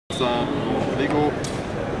Lego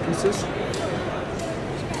pieces.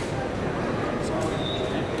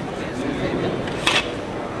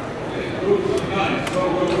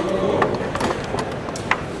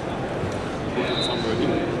 Put it somewhere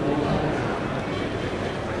here.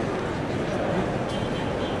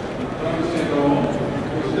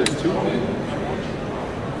 There's two.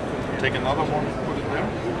 Take another one, put it there.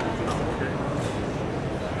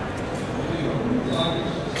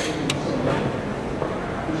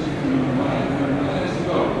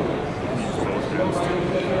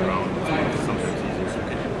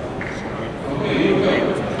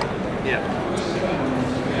 Yeah.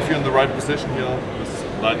 If you're in the right position here, this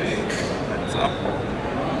lighting lights up.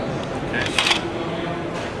 Okay.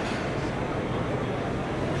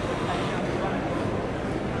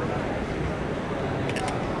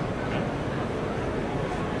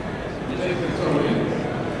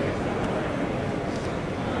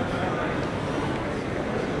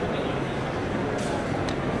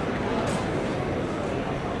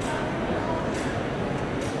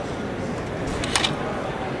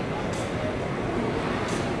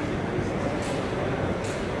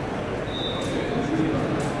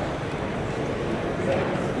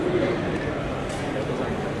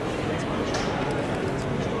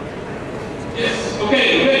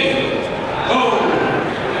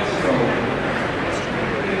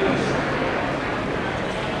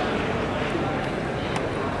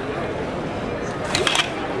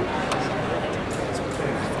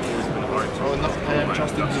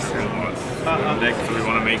 So we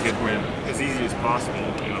want to make it as easy as possible,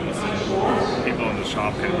 you know, so people in the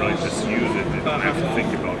shop can really just use it. They don't have to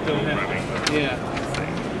think about programming. Yeah.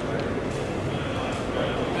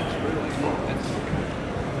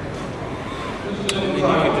 You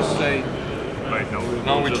can just say, right,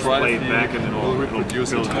 now we just try play it back and then we'll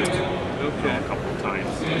reproduce it. Okay. A couple of times.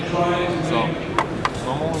 So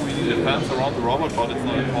normally we need a fence around the robot, but it's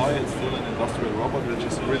not a toy, it's still an industrial robot, which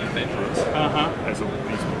is really dangerous. So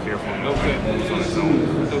please be careful. Okay. It moves on its own.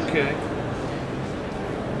 Okay.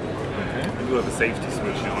 We do have a safety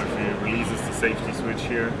switch, you know, if it releases the safety switch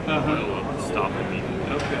here, it'll stop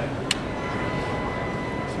immediately. Okay.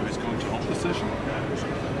 So he's going to home position.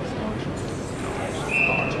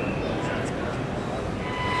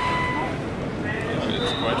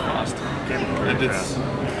 It's quite fast. And it's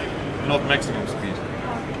not maximum speed.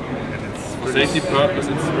 And it's For safety purpose,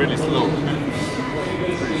 it's really slow.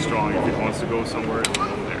 pretty strong. If it wants to go somewhere, it'll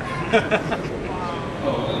go there.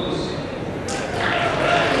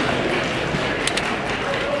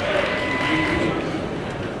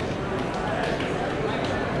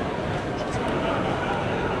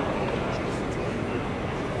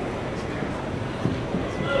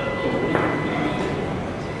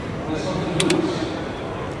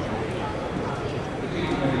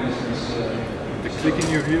 Clicking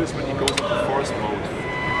you here is when he goes into force mode.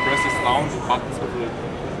 He presses down the buttons of the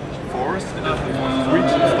force, and if he wants to reach,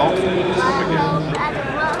 it stops and it stops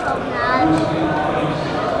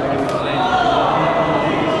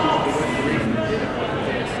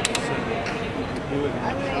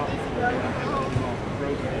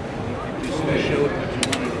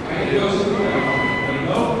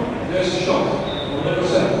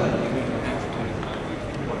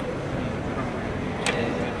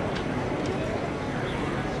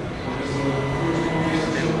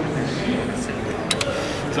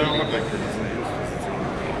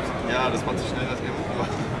Ja, das war zu schnell, dass ihr aber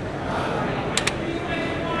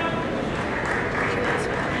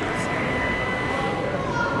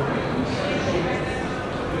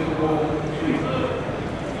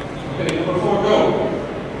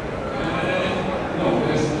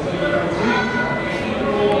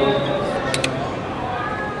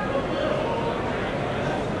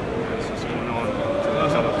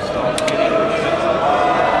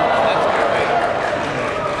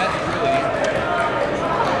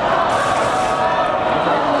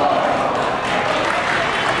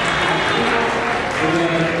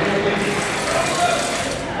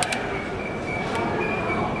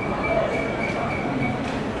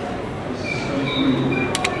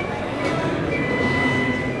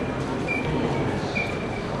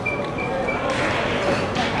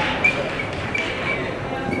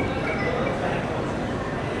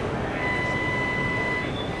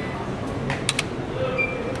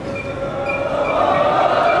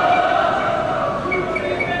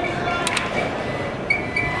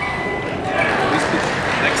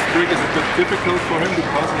difficult for him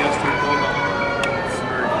because he has to go down.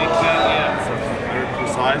 It's very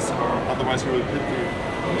precise, or otherwise he will hit the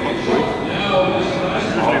top brick.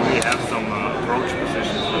 Usually we have some approach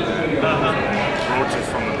positions for that. Approaches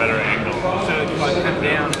from a better angle. So if I come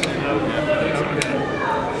down,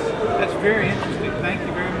 Very interesting. Thank you.